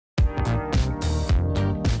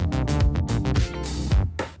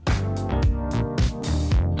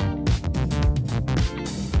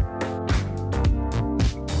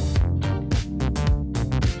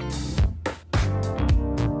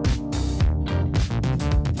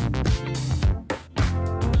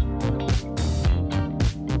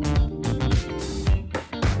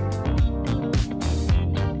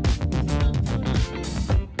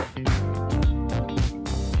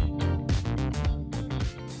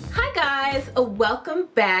guys, welcome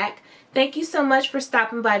back. Thank you so much for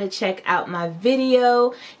stopping by to check out my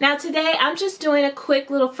video. Now today I'm just doing a quick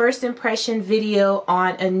little first impression video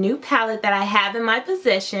on a new palette that I have in my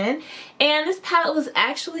possession. And this palette was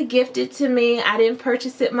actually gifted to me. I didn't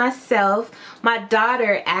purchase it myself. My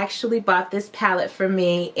daughter actually bought this palette for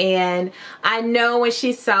me, and I know when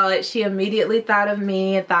she saw it, she immediately thought of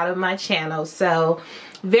me and thought of my channel. So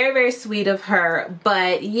very, very sweet of her.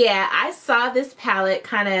 But yeah, I saw this palette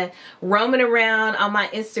kind of roaming around on my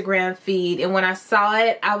Instagram feed, and when I saw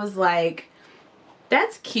it, I was like,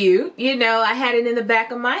 that's cute. You know, I had it in the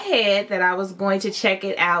back of my head that I was going to check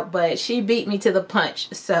it out, but she beat me to the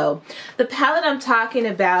punch. So the palette I'm talking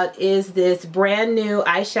about is this brand new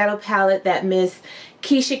eyeshadow palette that Miss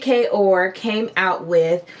Keyshia came out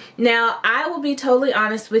with. Now, I will be totally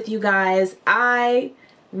honest with you guys. I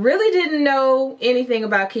really didn't know anything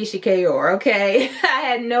about Keyshia, okay? I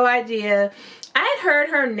had no idea. I had heard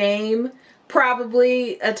her name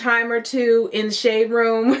probably a time or two in the shade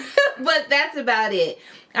room, but that's about it.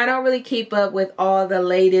 I don't really keep up with all the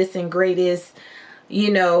latest and greatest,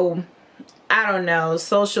 you know, I don't know,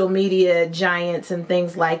 social media giants and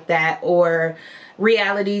things like that, or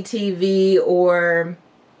reality TV or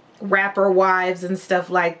rapper wives and stuff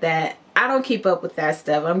like that. I don't keep up with that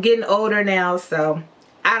stuff. I'm getting older now, so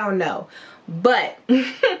I don't know, but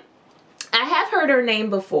I have heard her name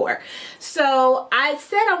before. So I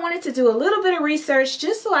said I wanted to do a little bit of research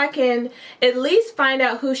just so I can at least find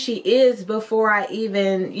out who she is before I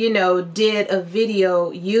even, you know, did a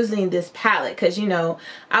video using this palette. Because, you know,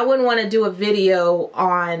 I wouldn't want to do a video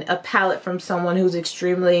on a palette from someone who's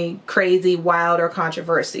extremely crazy, wild, or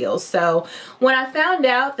controversial. So when I found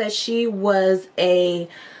out that she was a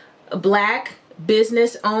Black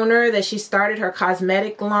business owner, that she started her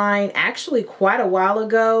cosmetic line actually quite a while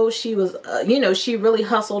ago. She was, you know, she really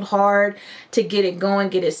hustled hard to get it going,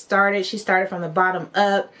 get it started. She started from the bottom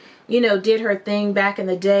up, you know, did her thing back in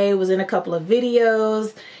the day, was in a couple of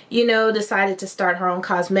videos, you know, decided to start her own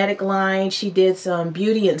cosmetic line. She did some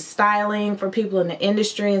beauty and styling for people in the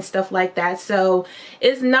industry and stuff like that. So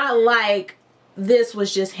it's not like this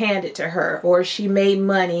was just handed to her or she made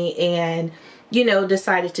money and, you know,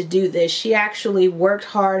 decided to do this. She actually worked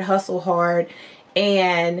hard, hustled hard,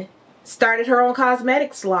 and started her own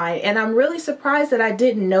cosmetics line. And I'm really surprised that I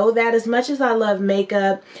didn't know that. As much as I love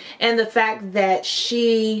makeup, and the fact that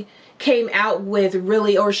she came out with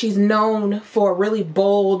really, or she's known for really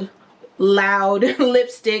bold, loud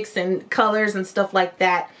lipsticks and colors and stuff like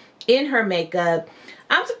that in her makeup,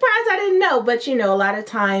 I'm surprised I didn't know. But you know, a lot of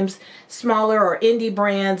times smaller or indie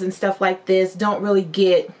brands and stuff like this don't really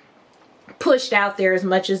get pushed out there as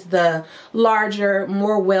much as the larger,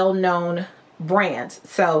 more well-known brands.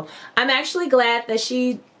 So I'm actually glad that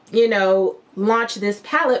she, you know, launched this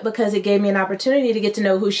palette, because it gave me an opportunity to get to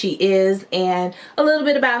know who she is and a little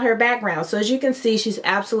bit about her background. So as you can see, she's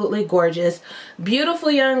absolutely gorgeous, beautiful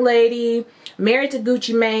young lady, married to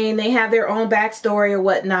Gucci Mane. They have their own backstory or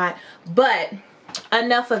whatnot, but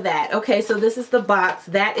enough of that. Okay, so this is the box.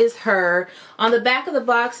 That is her. On the back of the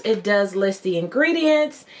box, it does list the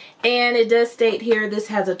ingredients, and it does state here this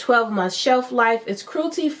has a 12-month shelf life. It's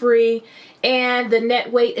cruelty free, and the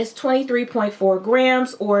net weight is 23.4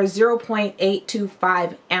 grams or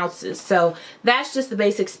 0.825 ounces. So that's just the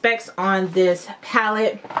basic specs on this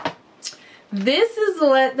palette. This is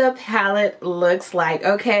what the palette looks like.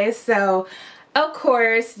 Okay, so of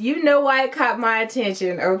course you know why it caught my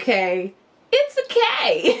attention. Okay, it's a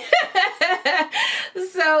K.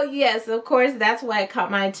 So yes, of course, that's why it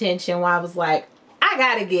caught my attention, why I was like, I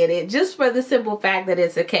gotta get it, just for the simple fact that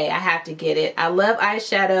it's a K. I have to get it. I love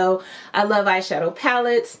eyeshadow. I love eyeshadow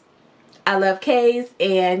palettes. I love K's,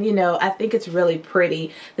 and you know, I think it's really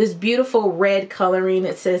pretty. This beautiful red coloring.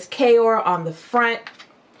 It says K'or on the front.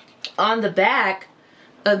 On the back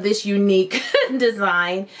of this unique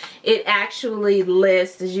design, it actually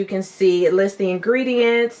lists, as you can see, it lists the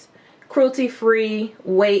ingredients, cruelty-free,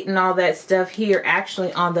 weight, and all that stuff here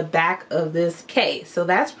actually on the back of this case. So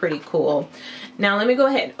that's pretty cool. Now let me go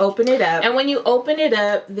ahead and open it up. And when you open it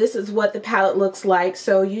up, this is what the palette looks like.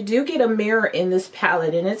 So you do get a mirror in this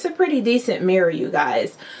palette, and it's a pretty decent mirror, you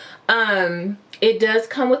guys. It does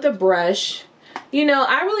come with a brush. You know,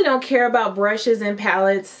 I really don't care about brushes and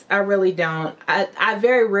palettes. I really don't. I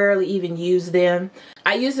very rarely even use them.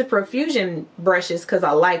 I use the Profusion brushes because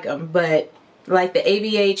I like them, but like the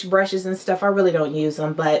ABH brushes and stuff, I really don't use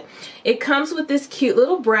them. But it comes with this cute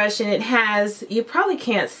little brush, and it has, you probably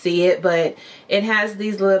can't see it, but it has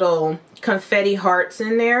these little confetti hearts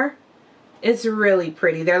in there. It's really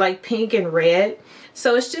pretty. They're like pink and red.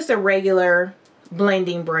 So it's just a regular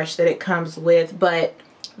blending brush that it comes with, but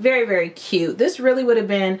Very, very cute. This really would have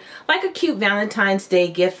been like a cute Valentine's Day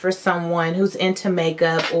gift for someone who's into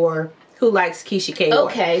makeup or who likes Keyshia K.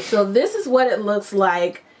 Okay, so this is what it looks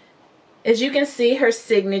like. As you can see, her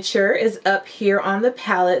signature is up here on the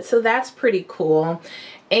palette, so that's pretty cool.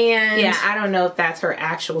 And yeah, I don't know if that's her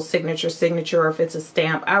actual signature or if it's a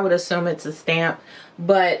stamp. I would assume it's a stamp,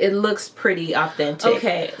 but it looks pretty authentic.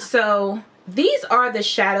 Okay, so these are the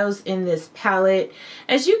shadows in this palette.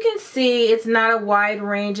 As you can see, it's not a wide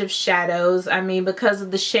range of shadows. I mean, because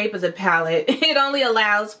of the shape of the palette, it only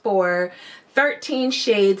allows for 13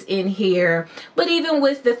 shades in here, but even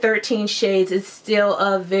with the 13 shades, it's still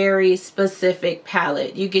a very specific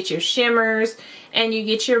palette. You get your shimmers and you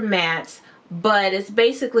get your mattes, but it's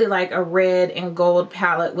basically like a red and gold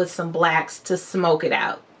palette with some blacks to smoke it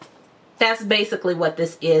out. That's basically what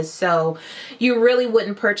this is. So you really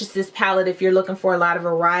wouldn't purchase this palette if you're looking for a lot of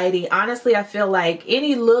variety. Honestly, I feel like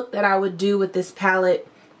any look that I would do with this palette,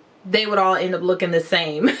 they would all end up looking the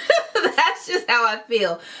same. That's just how I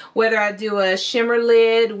feel. Whether I do a shimmer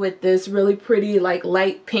lid with this really pretty like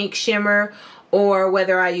light pink shimmer, or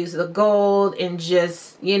whether I use the gold and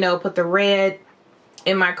just, you know, put the red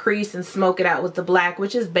in my crease and smoke it out with the black,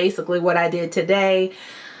 which is basically what I did today.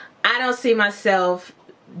 I don't see myself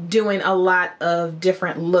doing a lot of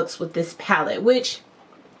different looks with this palette, which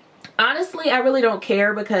honestly I really don't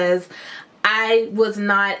care, because I was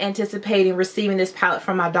not anticipating receiving this palette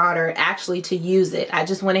from my daughter actually to use it. I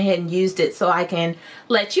just went ahead and used it so I can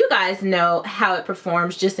let you guys know how it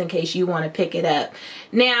performs, just in case you want to pick it up.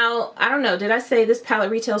 Now, I don't know, did I say this palette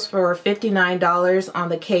retails for $59 on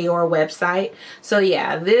the Keyshia website? So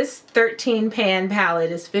yeah, this 13 pan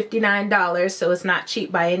palette is $59, so it's not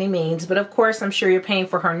cheap by any means. But of course, I'm sure you're paying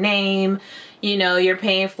for her name. You know, you're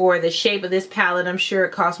paying for the shape of this palette. I'm sure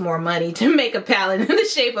it costs more money to make a palette in the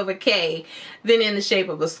shape of a K than in the shape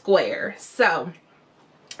of a square. So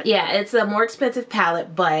yeah, it's a more expensive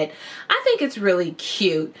palette, but I think it's really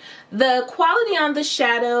cute. The quality on the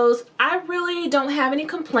shadows, I really don't have any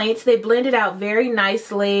complaints. They blended out very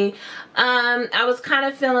nicely. I was kind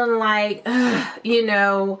of feeling like, you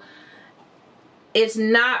know, it's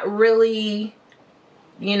not really,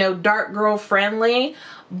 you know, dark girl friendly.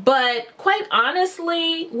 But quite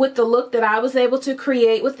honestly, with the look that I was able to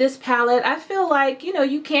create with this palette, I feel like, you know,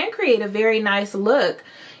 you can create a very nice look.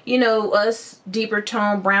 You know, us deeper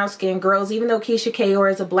tone brown skin girls, even though Keyshia K.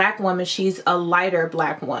 is a black woman, she's a lighter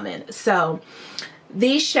black woman. So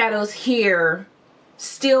these shadows here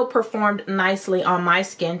still performed nicely on my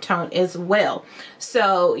skin tone as well.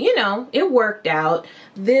 So, you know, it worked out.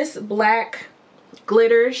 This black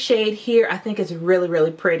glitter shade here I think is really,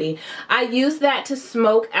 really pretty. I use that to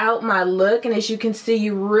smoke out my look, and as you can see,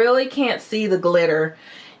 you really can't see the glitter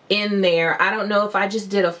in there. I don't know if I just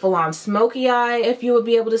did a full-on smoky eye if you would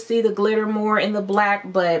be able to see the glitter more in the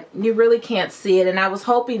black, but you really can't see it, and I was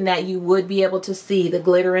hoping that you would be able to see the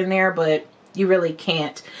glitter in there, but you really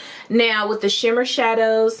can't. Now with the shimmer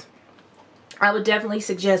shadows, I would definitely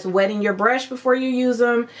suggest wetting your brush before you use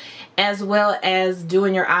them, as well as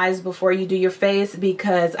doing your eyes before you do your face,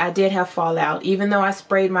 because I did have fallout. Even though I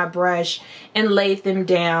sprayed my brush and laid them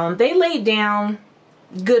down, they laid down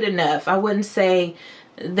good enough. I wouldn't say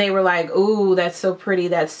they were like, ooh, that's so pretty,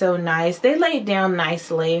 that's so nice. They laid down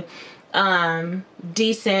nicely.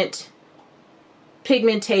 Decent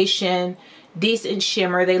pigmentation, decent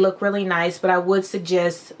shimmer. They look really nice, but I would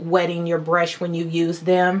suggest wetting your brush when you use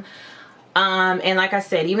them. And like I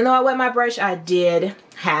said, even though I wet my brush, I did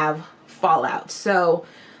have fallout. So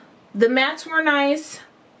the mattes were nice,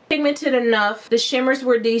 pigmented enough, the shimmers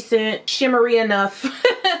were decent, shimmery enough.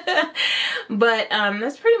 But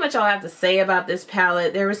that's pretty much all I have to say about this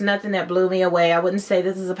palette. There was nothing that blew me away. I wouldn't say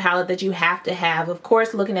this is a palette that you have to have. Of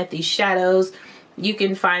course, looking at these shadows, you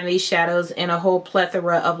can find these shadows in a whole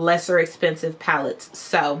plethora of lesser expensive palettes.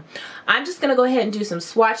 So I'm just going to go ahead and do some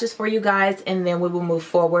swatches for you guys, and then we will move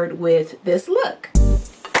forward with this look.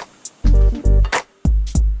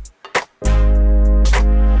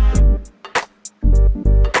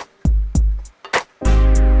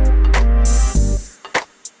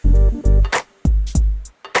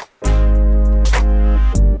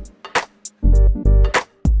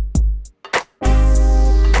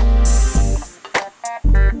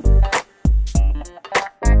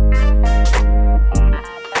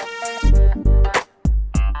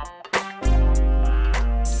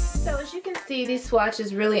 These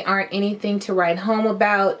swatches really aren't anything to write home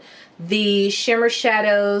about. The shimmer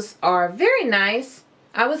shadows are very nice.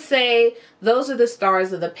 I would say those are the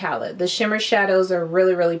stars of the palette. The shimmer shadows are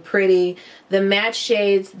really, really pretty. The matte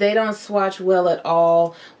shades, they don't swatch well at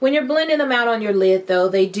all. When you're blending them out on your lid though,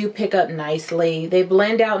 they do pick up nicely. They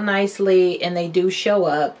blend out nicely and they do show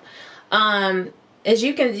up. As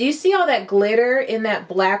you see all that glitter in that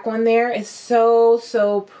black one there? It's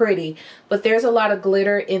so pretty. But there's a lot of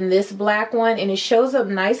glitter in this black one and it shows up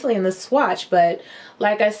nicely in the swatch. But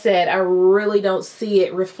like I said, I really don't see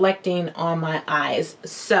it reflecting on my eyes.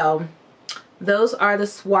 So those are the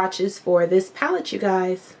swatches for this palette, you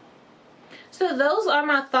guys. So those are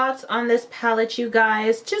my thoughts on this palette, you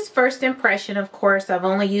guys. Just first impression, of course. I've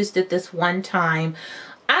only used it this one time.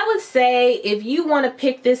 I would say if you want to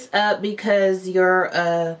pick this up because you're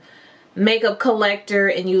a makeup collector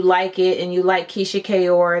and you like it and you like Keyshia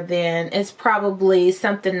K'Or, then it's probably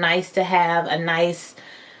something nice to have, a nice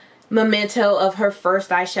memento of her first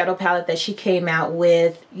eyeshadow palette that she came out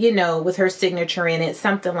with, you know, with her signature in it,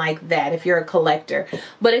 something like that if you're a collector.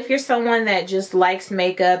 But if you're someone that just likes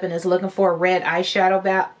makeup and is looking for a red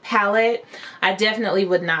eyeshadow palette, I definitely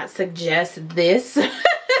would not suggest this.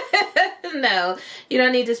 No, you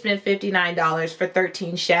don't need to spend $59 for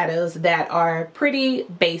 13 shadows that are pretty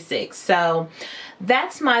basic. So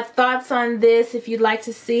that's my thoughts on this. If you'd like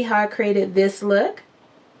to see how I created this look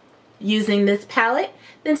using this palette,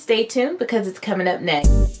 then stay tuned because it's coming up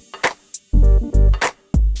next.